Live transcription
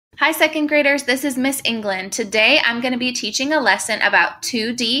Hi, second graders. This is Miss England. Today, I'm going to be teaching a lesson about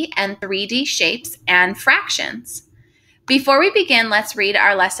 2D and 3D shapes and fractions. Before we begin, let's read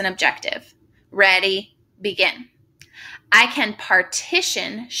our lesson objective. Ready, begin. I can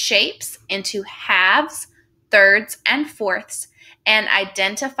partition shapes into halves, thirds, and fourths and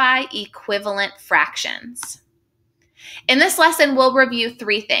identify equivalent fractions. In this lesson, we'll review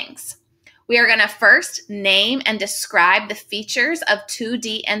three things. We are going to first name and describe the features of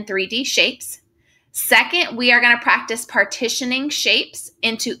 2D and 3D shapes. Second, we are going to practice partitioning shapes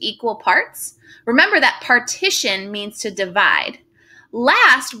into equal parts. Remember that partition means to divide.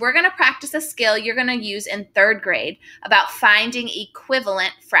 Last, we're going to practice a skill you're going to use in third grade about finding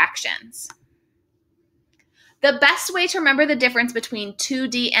equivalent fractions. The best way to remember the difference between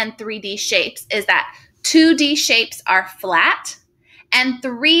 2D and 3D shapes is that 2D shapes are flat, and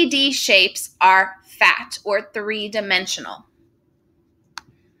 3D shapes are fat or three-dimensional.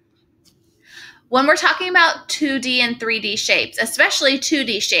 When we're talking about 2D and 3D shapes, especially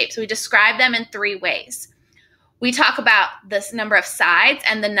 2D shapes, we describe them in three ways. We talk about the number of sides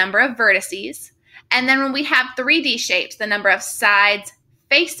and the number of vertices. And then when we have 3D shapes, the number of sides,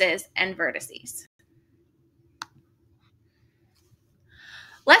 faces, and vertices.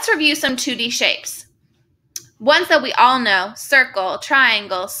 Let's review some 2D shapes. Ones that we all know: circle,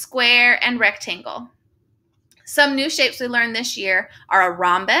 triangle, square, and rectangle. Some new shapes we learned this year are a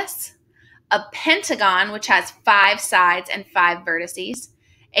rhombus, a pentagon, which has 5 sides and 5 vertices,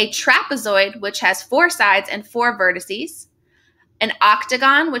 a trapezoid, which has 4 sides and 4 vertices, an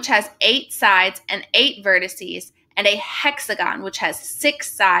octagon, which has 8 sides and 8 vertices, and a hexagon, which has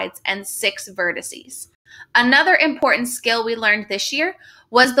 6 sides and 6 vertices. Another important skill we learned this year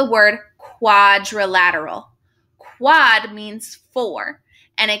was the word quadrilateral. Quad means 4,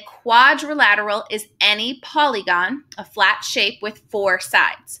 and a quadrilateral is any polygon, a flat shape with 4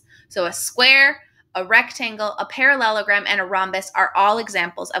 sides. So a square, a rectangle, a parallelogram, and a rhombus are all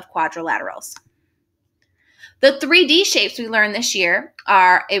examples of quadrilaterals. The 3D shapes we learned this year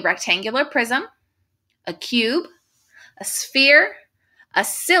are a rectangular prism, a cube, a sphere, a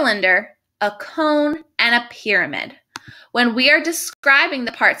cylinder, a cone, and a pyramid. When we are describing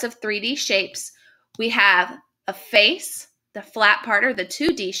the parts of 3D shapes, we have a face, the flat part or the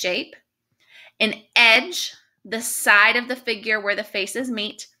 2D shape, an edge, the side of the figure where the faces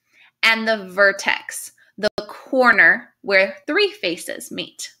meet, and the vertex, the corner where 3 faces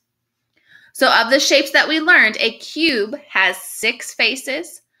meet. So of the shapes that we learned, a cube has 6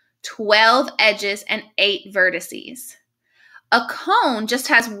 faces, 12 edges, and 8 vertices. A cone just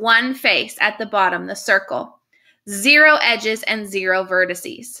has 1 face at the bottom, the circle, 0 edges and 0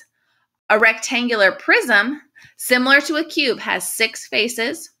 vertices. A rectangular prism, similar to a cube, has 6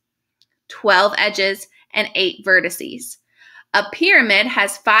 faces, 12 edges, and 8 vertices. A pyramid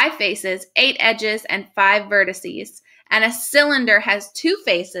has 5 faces, 8 edges, and 5 vertices. And a cylinder has 2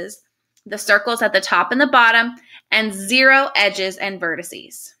 faces, the circles at the top and the bottom, and 0 edges and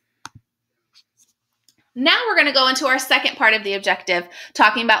vertices. Now we're going to go into our second part of the objective,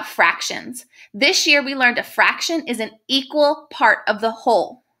 talking about fractions. This year we learned a fraction is an equal part of the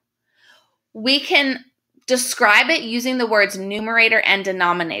whole. We can describe it using the words numerator and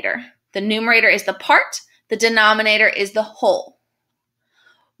denominator. The numerator is the part, the denominator is the whole.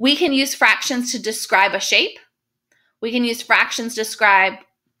 We can use fractions to describe a shape. We can use fractions to describe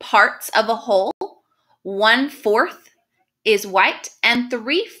parts of a whole. 1/4 is white and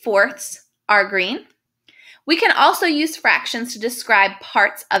 3/4 are green. We can also use fractions to describe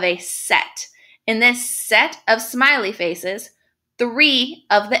parts of a set. In this set of smiley faces, 3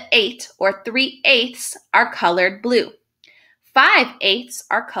 of the 8, or 3/8, are colored blue. 5/8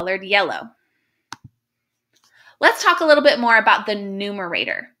 are colored yellow. Let's talk a little bit more about the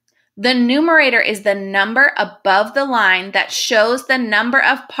numerator. The numerator is the number above the line that shows the number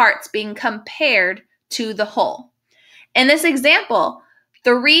of parts being compared to the whole. In this example,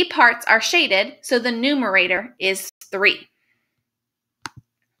 3 parts are shaded, so the numerator is 3.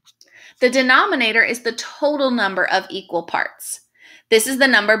 The denominator is the total number of equal parts. This is the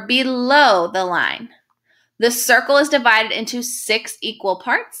number below the line. The circle is divided into 6 equal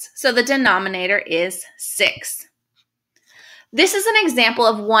parts, so the denominator is 6. This is an example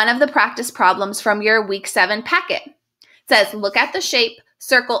of one of the practice problems from your Week 7 packet. It says, look at the shape,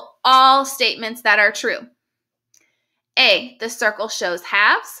 circle all statements that are true. A, the circle shows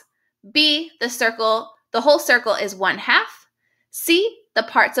halves. B, the whole circle is 1/2. C, the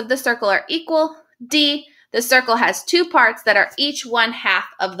parts of the circle are equal. D, the circle has 2 parts that are each 1/2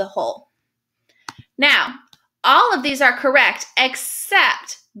 of the whole. Now, all of these are correct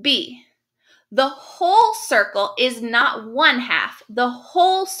except B. The whole circle is not 1/2. The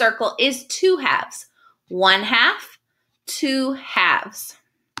whole circle is 2/2. 1/2, 2/2.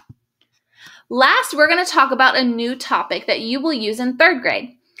 Last, we're going to talk about a new topic that you will use in 3rd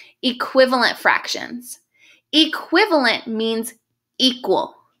grade, equivalent fractions. Equivalent means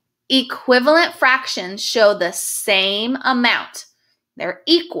equal. Equivalent fractions show the same amount. They're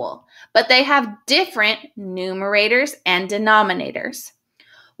equal, but they have different numerators and denominators.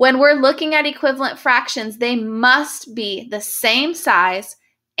 When we're looking at equivalent fractions, they must be the same size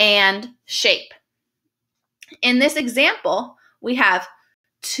and shape. In this example, we have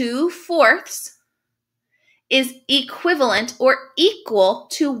 2/4 is equivalent or equal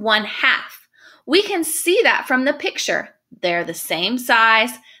to 1/2. We can see that from the picture. They're the same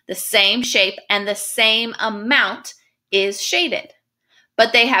size, the same shape, and the same amount is shaded,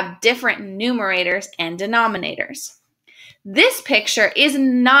 but they have different numerators and denominators. This picture is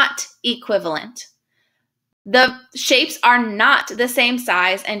not equivalent. The shapes are not the same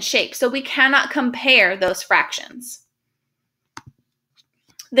size and shape, so we cannot compare those fractions.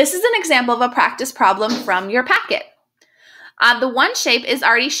 This is an example of a practice problem from your packet. The one shape is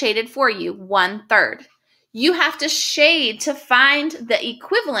already shaded for you, 1/3. You have to shade to find the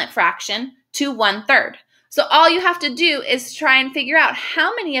equivalent fraction to 1/3. So all you have to do is try and figure out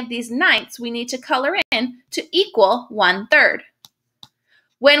how many of these 9ths we need to color in to equal 1/3.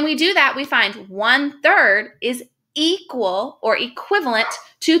 When we do that, we find 1/3 is equal or equivalent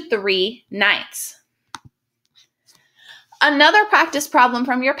to 3/9. Another practice problem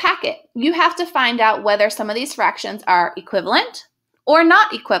from your packet. You have to find out whether some of these fractions are equivalent or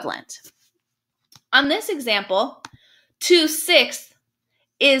not equivalent. On this example, 2/6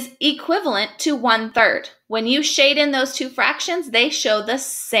 is equivalent to 1/3. When you shade in those two fractions, they show the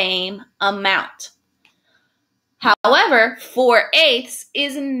same amount. However, 4/8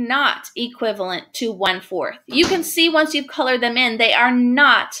 is not equivalent to 1/4. You can see once you've colored them in, they are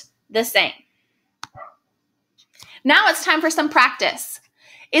not the same. Now it's time for some practice.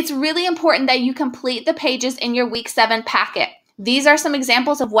 It's really important that you complete the pages in your Week 7 packet. These are some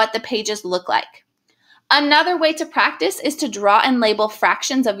examples of what the pages look like. Another way to practice is to draw and label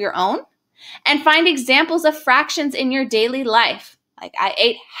fractions of your own and find examples of fractions in your daily life. Like, I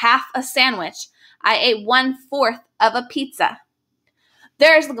ate half a sandwich. I ate 1/4 of a pizza.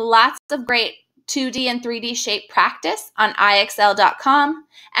 There's lots of great 2D and 3D shape practice on IXL.com.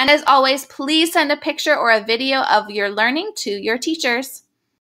 And as always, please send a picture or a video of your learning to your teachers.